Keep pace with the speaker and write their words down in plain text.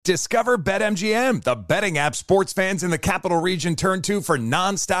Discover BetMGM, the betting app sports fans in the capital region turn to for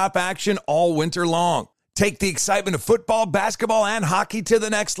nonstop action all winter long. Take the excitement of football, basketball, and hockey to the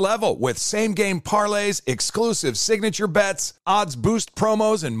next level with same-game parlays, exclusive signature bets, odds boost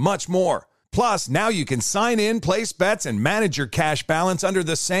promos, and much more. Plus, now you can sign in, place bets, and manage your cash balance under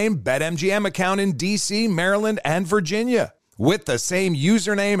the same BetMGM account in D.C., Maryland, and Virginia. With the same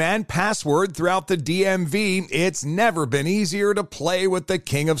username and password throughout the DMV, it's never been easier to play with the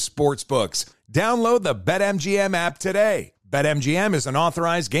king of sportsbooks. Download the BetMGM app today. BetMGM is an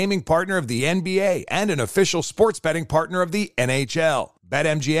authorized gaming partner of the NBA and an official sports betting partner of the NHL.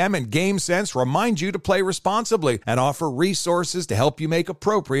 BetMGM and GameSense remind you to play responsibly and offer resources to help you make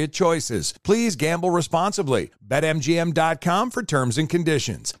appropriate choices. Please gamble responsibly. BetMGM.com for terms and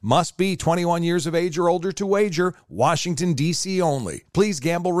conditions. Must be 21 years of age or older to wager. Washington, D.C. only. Please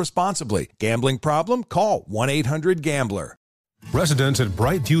gamble responsibly. Gambling problem? Call 1-800-GAMBLER. Residents at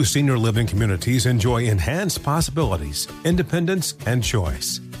Brightview Senior Living Communities enjoy enhanced possibilities, independence, and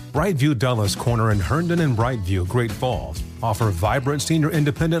choice. Brightview Dulles Corner in Herndon and Brightview, Great Falls, offer vibrant senior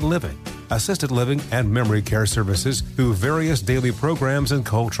independent living, assisted living, and memory care services through various daily programs and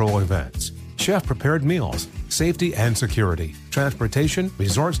cultural events. Chef-prepared meals, safety and security, transportation,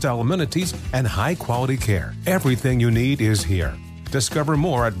 resort-style amenities, and high-quality care. Everything you need is here. Discover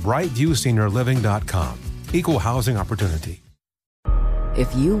more at brightviewseniorliving.com. Equal housing opportunity.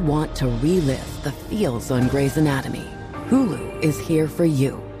 If you want to relive the feels on Grey's Anatomy, Hulu is here for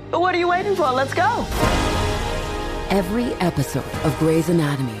you. But what are you waiting for? Let's go. Every episode of Grey's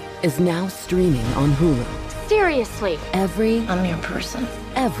Anatomy is now streaming on Hulu. Seriously. I'm your person.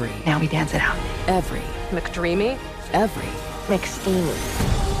 Now we dance it out. McDreamy. McSteamy.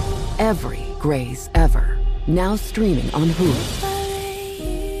 Every Grey's ever. Now streaming on Hulu.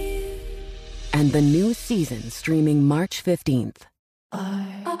 And the new season streaming March 15th.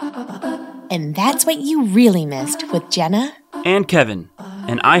 And that's what you really missed with Jenna and Kevin,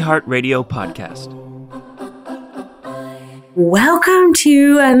 an iHeartRadio podcast. Welcome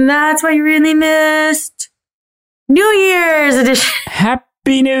to And That's What You Really Missed, New Year's edition.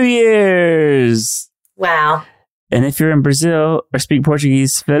 Happy New Year's! Wow. And if you're in Brazil or speak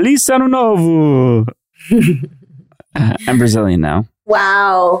Portuguese, Feliz Ano Novo! I'm Brazilian now.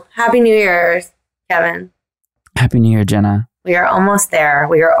 Wow. Happy New Year's, Kevin. Happy New Year, Jenna. We are almost there.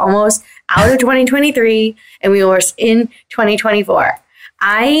 We are almost out of 2023 and we are in 2024.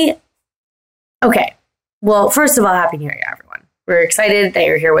 Okay. Well, first of all, Happy New Year, everyone. We're excited that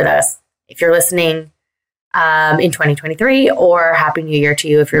you're here with us. If you're listening in 2023, or Happy New Year to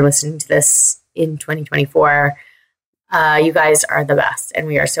you if you're listening to this in 2024. You guys are the best. And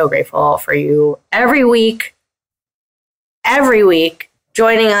we are so grateful for you every week,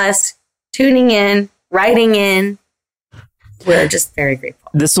 joining us, tuning in, writing in. We're just very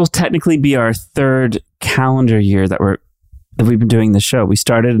grateful. This will technically be our third calendar year that we've been doing this show. We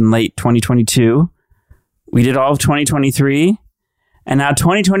started in late 2022. We did all of 2023. And now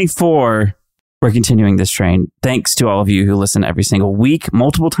 2024, we're continuing this train. Thanks to all of you who listen every single week,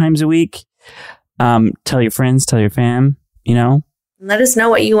 multiple times a week. Tell your friends, tell your fam, Let us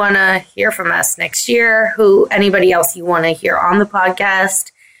know what you want to hear from us next year. Anybody else you want to hear on the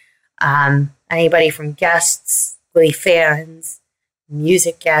podcast. Anybody from guests, really fans,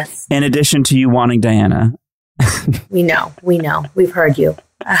 music guests. In addition to you wanting Diana. We know. We've heard you.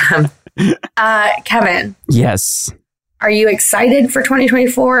 Kevin. Yes. Are you excited for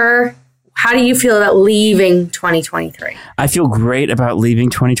 2024? How do you feel about leaving 2023? I feel great about leaving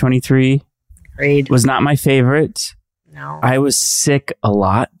 2023. Agreed. Was not my favorite. No. I was sick a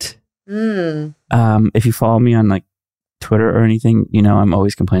lot. If you follow me on Twitter or anything, I'm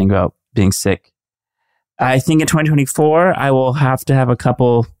always complaining about being sick. I think in 2024, I will have to have a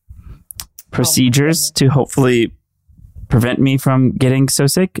couple procedures to hopefully prevent me from getting so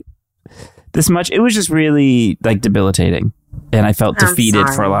sick this much. It was just really debilitating. And I felt defeated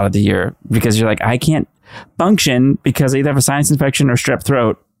for a lot of the year because you're I can't function because I either have a sinus infection or strep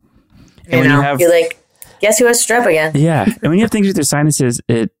throat. And you're guess who has strep again? Yeah. And when you have things with your sinuses,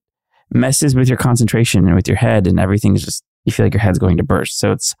 it messes with your concentration and with your head, and everything is just, you feel like your head's going to burst.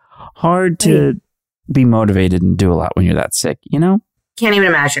 So it's hard to be motivated and do a lot when you're that sick, Can't even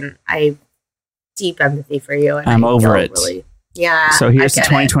imagine. I have deep empathy for you. And I'm over it. Yeah. So here's to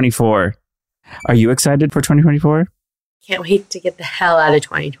 2024. Are you excited for 2024? Can't wait to get the hell out of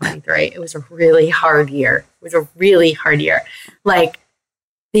 2023. It was a really hard year.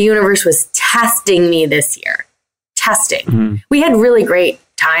 The universe was testing me this year. Mm-hmm. We had really great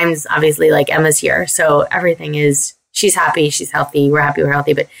times, obviously, Emma's here. So everything is, she's happy, she's healthy, we're happy, we're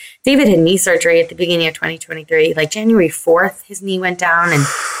healthy. But David had knee surgery at the beginning of 2023. Like January 4th, his knee went down and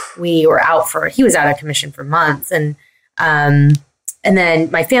he was out of commission for months. And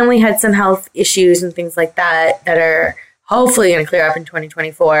then my family had some health issues and things like that are hopefully going to clear up in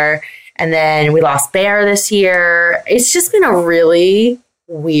 2024. And then we lost Bear this year. It's just been a really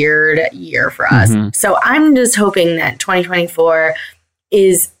weird year for us. Mm-hmm. So I'm just hoping that 2024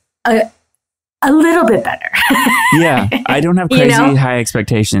 is a little bit better. Yeah, I don't have crazy high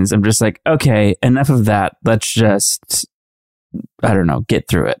expectations. I'm just like, okay, enough of that. Let's just, I don't know, get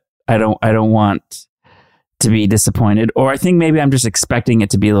through it. I don't want to be disappointed. Or I think maybe I'm just expecting it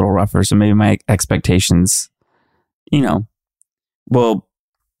to be a little rougher. So maybe my expectations, will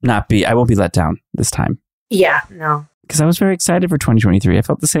not be, I won't be let down this time. Yeah, no. Because I was very excited for 2023. I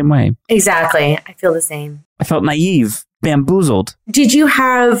felt the same way. Exactly. I feel the same. I felt naive, bamboozled. Did you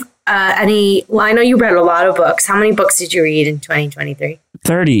have well, I know you read a lot of books. How many books did you read in 2023?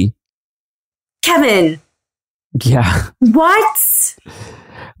 30. Kevin. Yeah. What?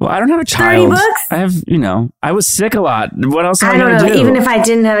 Well, I don't have a child. 30 books? I have, I was sick a lot. What else am I don't going to know. do? Even if I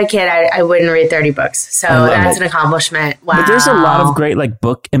didn't have a kid, I wouldn't read 30 books. So that's an accomplishment. Wow. But there's a lot of great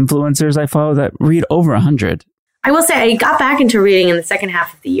book influencers I follow that read over 100. I will say I got back into reading in the second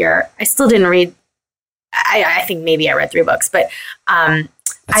half of the year. I still didn't read. I think maybe I read 3 books, but I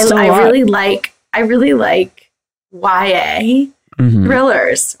really like YA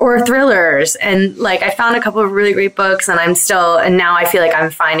thrillers. And I found a couple of really great books and now I feel like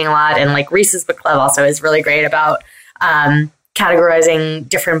I'm finding a lot. And Reese's Book Club also is really great about categorizing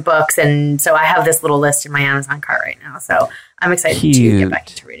different books. And so I have this little list in my Amazon cart right now. So I'm excited to get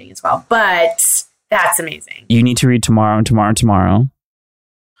back into reading as well. But that's amazing. You need to read Tomorrow and Tomorrow and Tomorrow.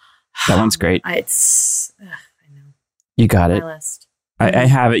 That one's great. I know. You got it. My list. I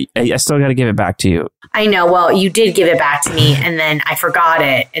have it. I still got to give it back to you. I know. Well, you did give it back to me and then I forgot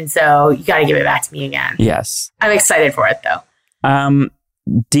it. And so you got to give it back to me again. Yes. I'm excited for it though.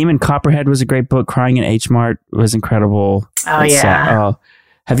 Demon Copperhead was a great book. Crying in H Mart was incredible. Oh, yeah.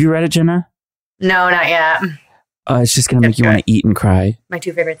 Have you read it, Jenna? No, not yet. It's just going to make you want to eat and cry. My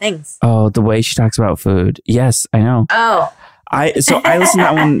 2 favorite things. Oh, the way she talks about food. Yes, I know. Oh. I listened to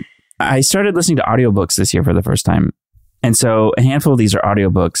that one. I started listening to audiobooks this year for the first time. And so a handful of these are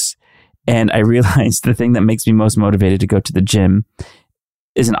audiobooks. And I realized the thing that makes me most motivated to go to the gym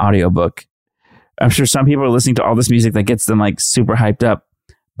is an audiobook. I'm sure some people are listening to all this music that gets them super hyped up,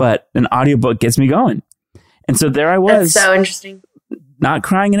 but an audiobook gets me going. And so there I was. That's so interesting. Not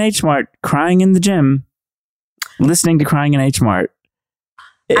crying in H Mart, crying in the gym, listening to Crying in H Mart.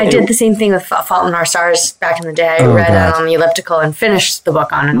 I did the same thing with Fault in Our Stars back in the day. I read it on the elliptical and finished the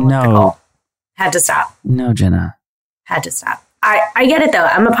book on an elliptical. No. Had to stop. No, Jenna. Had to stop. I get it though.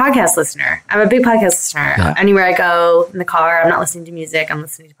 I'm a podcast listener. I'm a big podcast listener. Yeah. Anywhere I go in the car, I'm not listening to music. I'm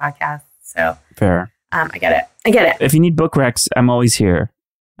listening to podcasts. So fair. I get it. If you need book recs, I'm always here.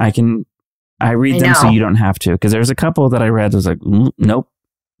 I read them so you don't have to. Because there's a couple that I read. I was like, nope.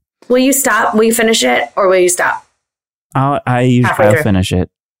 Will you stop? Will you finish it, or will you stop? I'll finish it.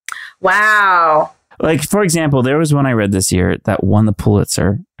 Wow. For example, there was one I read this year that won the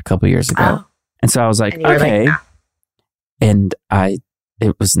Pulitzer a couple years ago. And so I was like, okay. And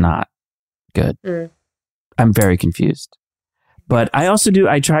it was not good. I'm very confused. But I also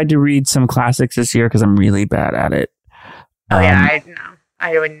I tried to read some classics this year because I'm really bad at it. I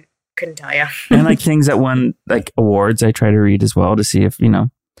couldn't tell you. And things that won awards, I try to read as well to see if,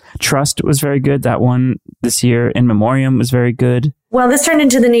 Trust was very good. That one this year. In Memoriam was very good. Well, this turned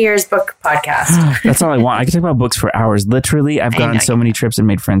into the New Year's book podcast. That's all I want. I can talk about books for hours. Literally, I've gone on so many trips and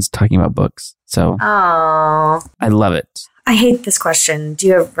made friends talking about books. So I love it. I hate this question. Do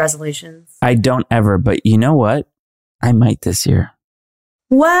you have resolutions? I don't ever, but you know what? I might this year.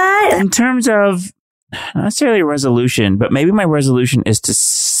 What? In terms of not necessarily a resolution, but maybe my resolution is to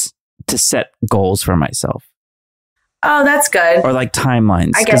set goals for myself. Oh, that's good. Or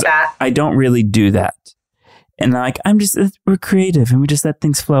timelines. I get that. I don't really do that. And we're creative and we just let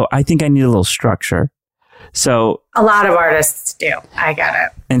things flow. I think I need a little structure. So a lot of artists do. I get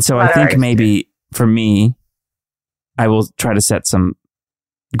it. And so I think maybe for me, I will try to set some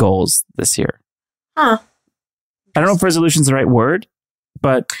goals this year. Huh. I don't know if resolution is the right word,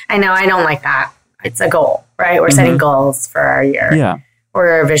 but I know I don't like that. It's a goal, right? We're setting goals for our year. Yeah. Or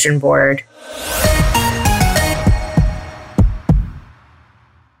our vision board.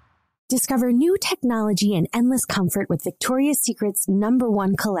 Discover new technology and endless comfort with Victoria's Secret's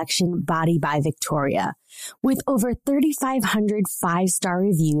 #1 collection, Body by Victoria. With over 3,500 5-star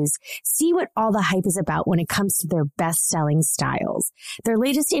reviews, see what all the hype is about when it comes to their best-selling styles. Their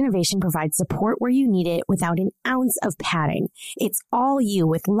latest innovation provides support where you need it without an ounce of padding. It's all you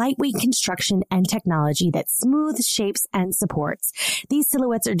with lightweight construction and technology that smooths, shapes, and supports. These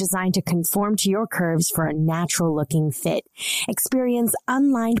silhouettes are designed to conform to your curves for a natural-looking fit. Experience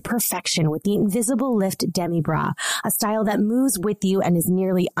unlined perfection with the Invisible Lift Demi Bra, a style that moves with you and is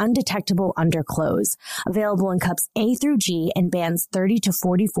nearly undetectable under clothes. Available in cups A through G and bands 30 to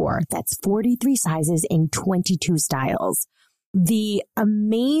 44. That's 43 sizes in 22 styles. The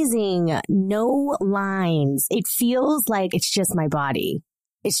amazing no lines. It feels like it's just my body.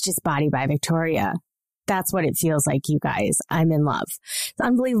 It's just Body by Victoria. That's what it feels like, you guys. I'm in love. It's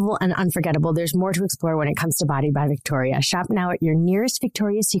unbelievable and unforgettable. There's more to explore when it comes to Body by Victoria. Shop now at your nearest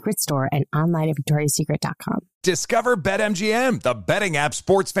Victoria's Secret store and online at victoriassecret.com. Discover BetMGM, the betting app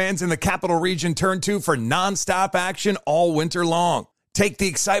sports fans in the capital region turn to for nonstop action all winter long. Take the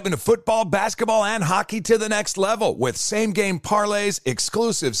excitement of football, basketball, and hockey to the next level with same-game parlays,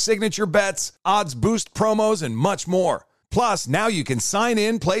 exclusive signature bets, odds boost promos, and much more. Plus, now you can sign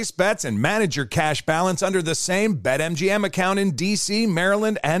in, place bets, and manage your cash balance under the same BetMGM account in D.C.,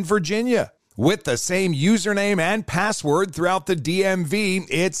 Maryland, and Virginia. With the same username and password throughout the DMV,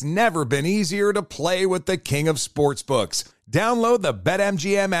 it's never been easier to play with the king of sportsbooks. Download the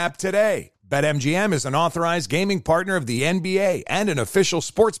BetMGM app today. BetMGM is an authorized gaming partner of the NBA and an official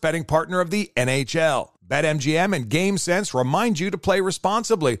sports betting partner of the NHL. BetMGM and GameSense remind you to play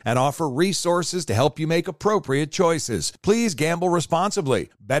responsibly and offer resources to help you make appropriate choices. Please gamble responsibly.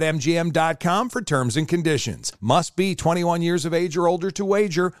 BetMGM.com for terms and conditions. Must be 21 years of age or older to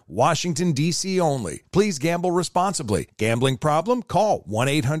wager. Washington, D.C. only. Please gamble responsibly. Gambling problem? Call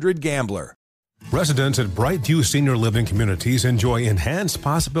 1-800-GAMBLER. Residents at Brightview Senior Living Communities enjoy enhanced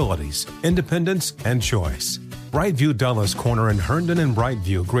possibilities, independence, and choice. Brightview Dulles Corner in Herndon and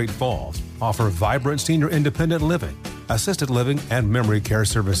Brightview, Great Falls, offer vibrant senior independent living, assisted living, and memory care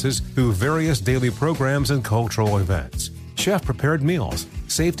services through various daily programs and cultural events. Chef-prepared meals,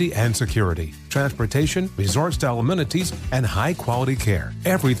 safety and security, transportation, resort-style amenities, and high-quality care.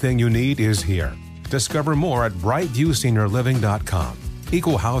 Everything you need is here. Discover more at brightviewseniorliving.com.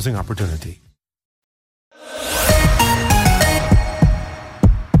 Equal housing opportunity.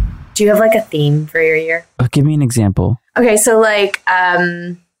 Do you have like a theme for your year? Give me an example. Okay, so like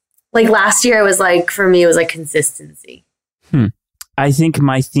last year it was like, for me, it was like consistency. I think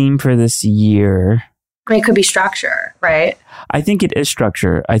my theme for this year... I mean, it could be structure, right? I think it is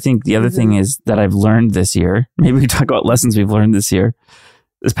structure. I think the other thing is that I've learned this year. Maybe we talk about lessons we've learned this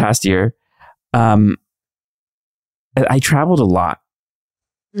past year. I traveled a lot.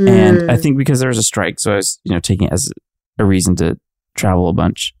 And I think because there was a strike, so I was, taking it as a reason to travel a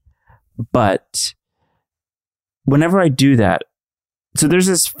bunch. But whenever I do that, so there's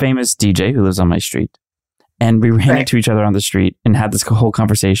this famous DJ who lives on my street, and we ran into each other on the street and had this whole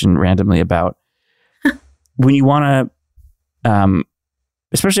conversation randomly about when you want to,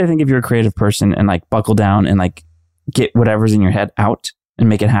 especially I think if you're a creative person and like buckle down and like get whatever's in your head out and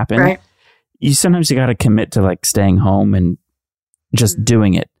make it happen, you got to commit to like staying home and just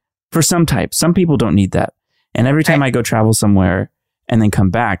doing it. For some types, some people don't need that. And every time I go travel somewhere and then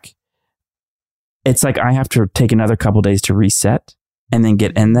come back, it's like I have to take another couple days to reset and then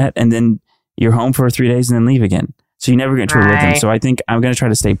get in that. And then you're home for 3 days and then leave again. So you never get into a rhythm. So I think I'm going to try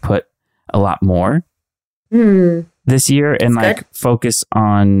to stay put a lot more this year and focus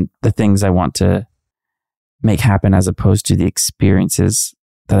on the things I want to make happen as opposed to the experiences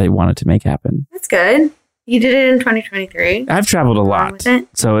that I wanted to make happen. That's good. You did it in 2023. I've traveled a lot,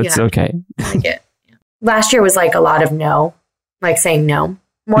 so it's okay. I like it. Last year was like a lot of no, like saying no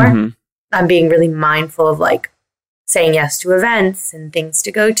more. I'm being really mindful of like saying yes to events and things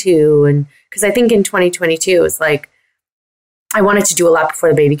to go to. And because I think in 2022, it was like, I wanted to do a lot before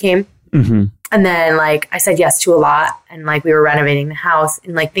the baby came. And then like I said yes to a lot, and like we were renovating the house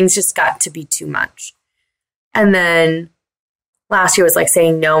and like things just got to be too much. And then last year was like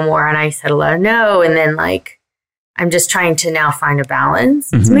saying no more, and I said a lot of no. And then like, I'm just trying to now find a balance.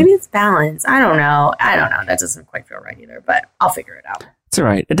 So maybe it's balance. I don't know. That doesn't quite feel right either, but I'll figure it out. It's all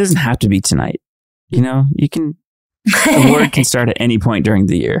right. It doesn't have to be tonight. You can, the word can start at any point during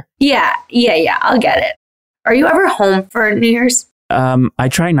the year. Yeah. I'll get it. Are you ever home for New Year's? I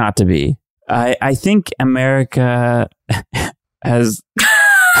try not to be. I think America has,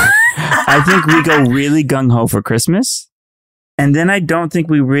 I think we go really gung-ho for Christmas. And then I don't think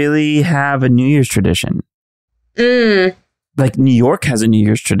we really have a New Year's tradition. Like New York has a New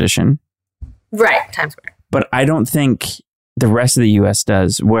Year's tradition. Right, Times Square. But I don't think the rest of the U.S.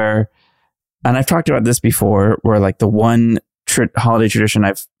 does, where and I've talked about this before, where like the one holiday tradition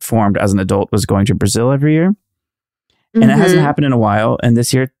I've formed as an adult was going to Brazil every year. And it hasn't happened in a while. And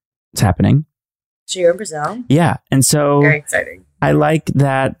this year it's happening. So you're in Brazil? Yeah. And so very exciting. I like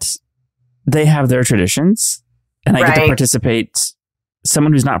that they have their traditions and I get to participate,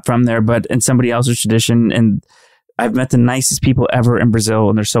 someone who's not from there, but in somebody else's tradition. And I've met the nicest people ever in Brazil,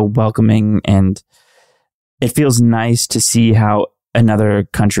 and they're so welcoming. And it feels nice to see how another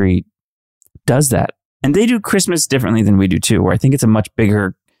country does that. And they do Christmas differently than we do too, where I think it's a much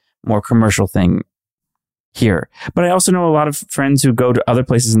bigger, more commercial thing here. But I also know a lot of friends who go to other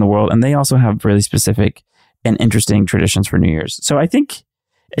places in the world, and they also have really specific and interesting traditions for New Year's. So I think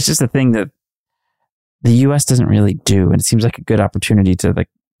it's just a thing that the US doesn't really do. And it seems like a good opportunity to like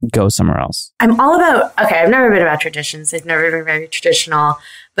go somewhere else. I'm all about, I've never been about traditions. I've never been very traditional.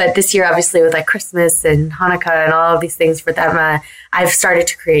 But this year, obviously, with like Christmas and Hanukkah and all of these things for them, I've started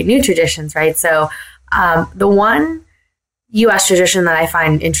to create new traditions, right? So the one US tradition that I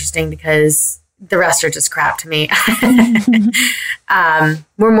find interesting, because the rest are just crap to me.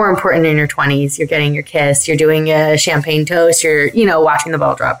 We're more important in your 20s. You're getting your kiss. You're doing a champagne toast. You're, watching the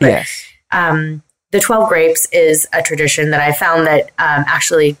ball drop. But, yes. The 12 grapes is a tradition that I found that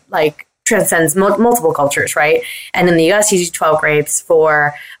actually like transcends multiple cultures, right? And in the US, you do 12 grapes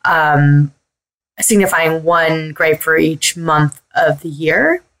for signifying one grape for each month of the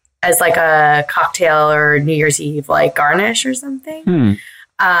year as like a cocktail or New Year's Eve like garnish or something.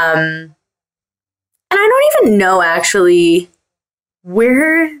 And I don't even know actually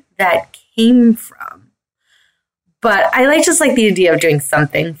where that came from. But I just like the idea of doing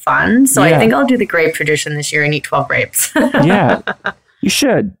something fun. So I think I'll do the grape tradition this year and eat 12 grapes. Yeah, you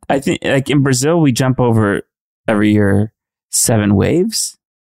should. I think like in Brazil, we jump over every year 7 waves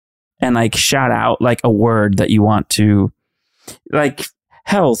and like shout out like a word that you want to, like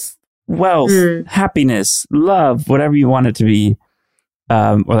health, wealth, happiness, love, whatever you want it to be.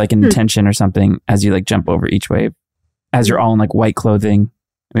 Or like an intention or something as you like jump over each wave, as you're all in like white clothing.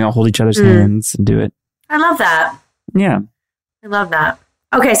 We all hold each other's hands and do it. I love that. Yeah. I love that.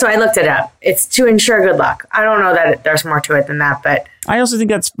 Okay, so I looked it up. It's to ensure good luck. I don't know that there's more to it than that, but I also think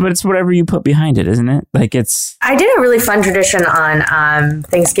but it's whatever you put behind it, isn't it? Like it's. I did a really fun tradition on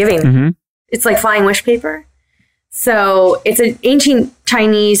Thanksgiving. It's like flying wish paper. So it's an ancient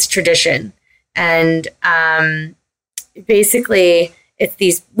Chinese tradition. And basically, it's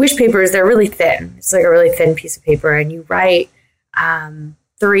these wish papers. They're really thin. It's like a really thin piece of paper. And you write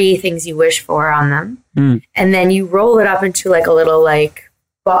 3 things you wish for on them. And then you roll it up into like a little like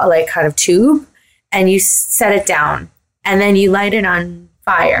kind of tube. And you set it down. And then you light it on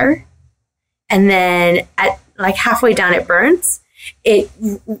fire. And then at like halfway down it burns. It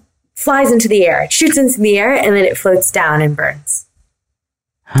flies into the air. It shoots into the air. And then it floats down and burns.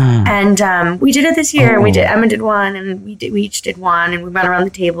 And we did it this year, and Emma did one, and we each did one, and we went around the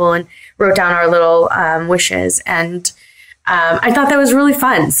table and wrote down our little wishes. And I thought that was really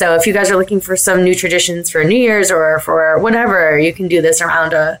fun. So if you guys are looking for some new traditions for New Year's or for whatever, you can do this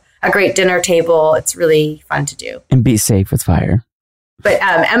around a great dinner table. It's really fun to do. And be safe with fire. But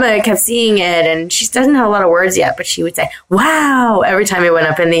Emma kept seeing it, and she doesn't have a lot of words yet, but she would say, "Wow," every time it went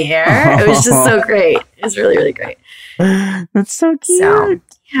up in the air. It was just so great. It was really, really great. That's so cute. So,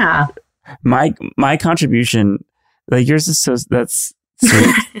 yeah. My contribution, like yours is that's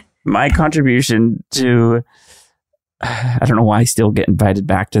sweet. My contribution to, I don't know why I still get invited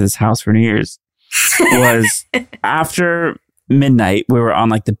back to this house for New Year's, was after midnight, we were on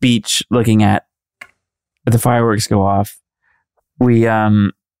like the beach looking at the fireworks go off. We,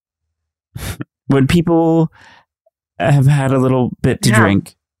 when people have had a little bit to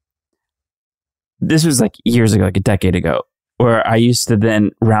drink, this was like years ago, like a decade ago, where I used to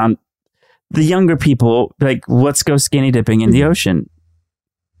then round the younger people, like, let's go skinny dipping in the ocean.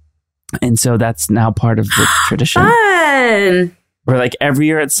 And so that's now part of the tradition. Fun! Where like every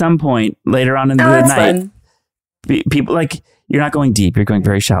year at some point later on in the night, people like, you're not going deep, you're going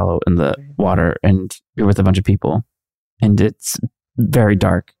very shallow in the water, and you're with a bunch of people. And it's very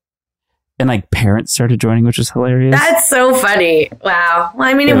dark. And like parents started joining, which was hilarious. That's so funny. Wow. Well,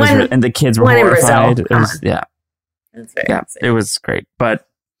 I mean, and the kids were horrified. It was, That's very it was great. But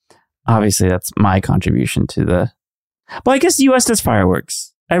obviously that's my contribution to the, well, I guess the US does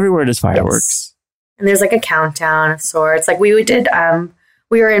fireworks. Everywhere does fireworks. Yes. And there's like a countdown of sorts. Like we did,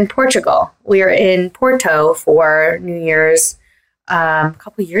 we were in Portugal. We were in Porto for New Year's a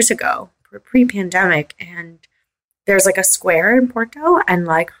couple years ago, pre-pandemic. And there's like a square in Porto, and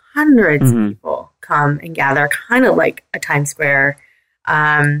like hundreds of people come and gather, kind of like a Times Square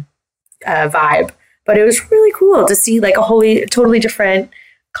vibe. But it was really cool to see like a totally different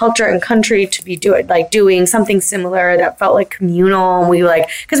culture and country to be doing something similar that felt like communal. And we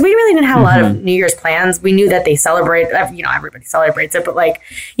because we really didn't have a lot of New Year's plans. We knew that they celebrate, everybody celebrates it, but what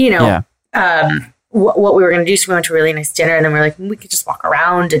we were going to do. So we went to a really nice dinner, and then we were like, we could just walk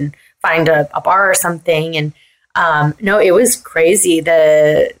around and find a bar or something. And no, it was crazy.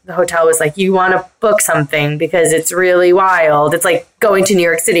 The hotel was like, you want to book something because it's really wild. It's like going to New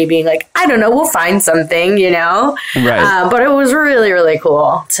York City being like, I don't know, we'll find something, Right. But it was really, really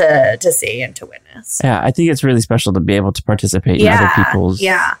cool to see and to witness. Yeah, I think it's really special to be able to participate in other people's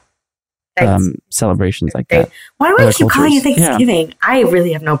celebrations like that. Why do I keep calling it Thanksgiving? Yeah. I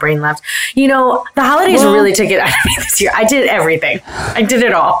really have no brain left. The holidays really took it out of me this year. I did everything. I did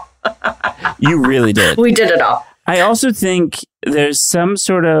it all. You really did. We did it all. I also think there's some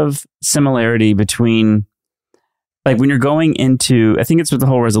sort of similarity between, when you're going into, I think it's with the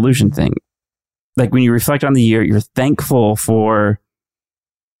whole resolution thing. When you reflect on the year, you're thankful for,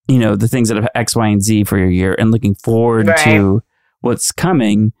 the things that have X, Y, and Z for your year and looking forward to what's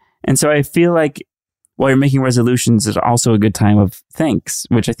coming. And so I feel like while you're making resolutions, is also a good time of thanks,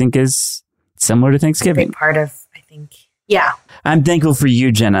 which I think is similar to Thanksgiving. A big part of, I think. Yeah. I'm thankful for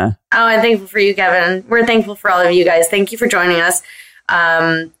you, Jenna. Oh, I'm thankful for you, Kevin. We're thankful for all of you guys. Thank you for joining us.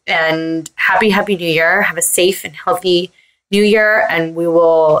 And happy New Year. Have a safe and healthy New Year. And we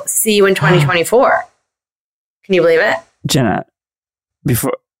will see you in 2024. Can you believe it? Jenna,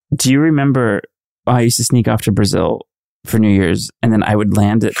 do you remember I used to sneak off to Brazil for New Year's, and then I would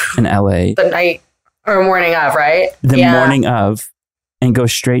land in LA. The night or morning of, right? The morning of. And go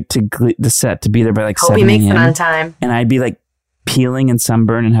straight to the set to be there by Hope 7 he makes a.m. it on time. And I'd be peeling and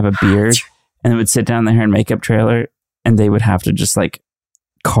sunburn and have a beard, and then would sit down in the hair and makeup trailer, and they would have to just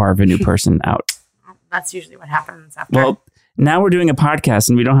carve a new person out. That's usually what happens after. Well, now we're doing a podcast,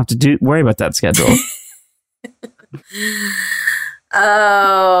 and we don't have to worry about that schedule.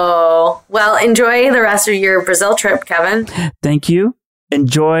 Oh, well, enjoy the rest of your Brazil trip, Kevin. Thank you.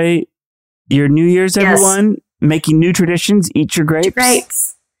 Enjoy your New Year's, everyone. Making new traditions, eat your grapes. Eat your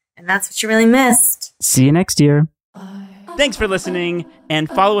grapes. And that's what you really missed. See you next year. Thanks for listening, and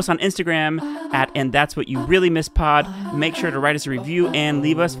follow us on Instagram @And That's What You Really Miss Pod. Make sure to write us a review and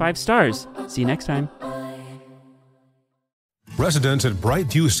leave us 5 stars. See you next time. Residents at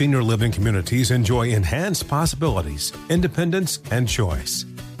Brightview Senior Living Communities enjoy enhanced possibilities, independence, and choice.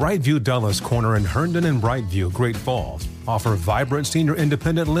 Brightview Dulles Corner in Herndon and Brightview, Great Falls, offer vibrant senior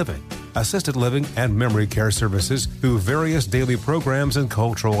independent living, assisted living, and memory care services through various daily programs and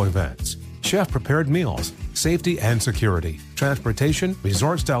cultural events. Chef-prepared meals, safety and security, transportation,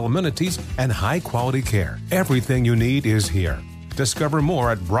 resort-style amenities, and high-quality care. Everything you need is here. Discover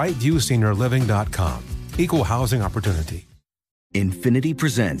more at brightviewseniorliving.com. Equal housing opportunity. Infiniti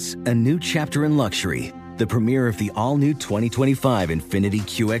presents a new chapter in luxury, the premiere of the all-new 2025 Infiniti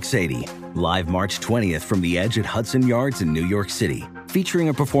QX80, live March 20th from the Edge at Hudson Yards in New York City, featuring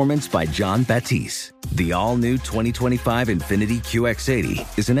a performance by John Batiste. The all-new 2025 Infiniti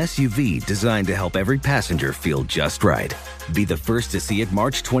QX80 is an SUV designed to help every passenger feel just right. Be the first to see it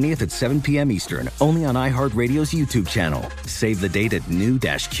March 20th at 7 p.m. Eastern, only on iHeartRadio's YouTube channel. Save the date at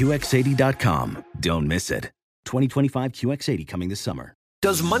new-QX80.com. Don't miss it. 2025 QX80 coming this summer.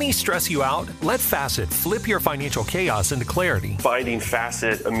 Does money stress you out? Let Facet flip your financial chaos into clarity. Finding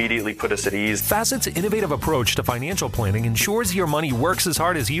Facet immediately put us at ease. Facet's innovative approach to financial planning ensures your money works as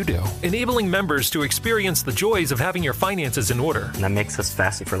hard as you do, enabling members to experience the joys of having your finances in order. And that makes us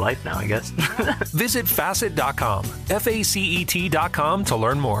Facet for life now, I guess. Visit Facet.com, FACET.com to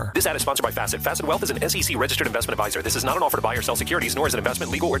learn more. This ad is sponsored by Facet. Facet Wealth is an SEC registered investment advisor. This is not an offer to buy or sell securities, nor is it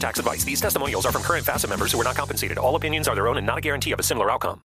investment, legal, or tax advice. These testimonials are from current Facet members who are not compensated. All opinions are their own and not a guarantee of a similar outcome.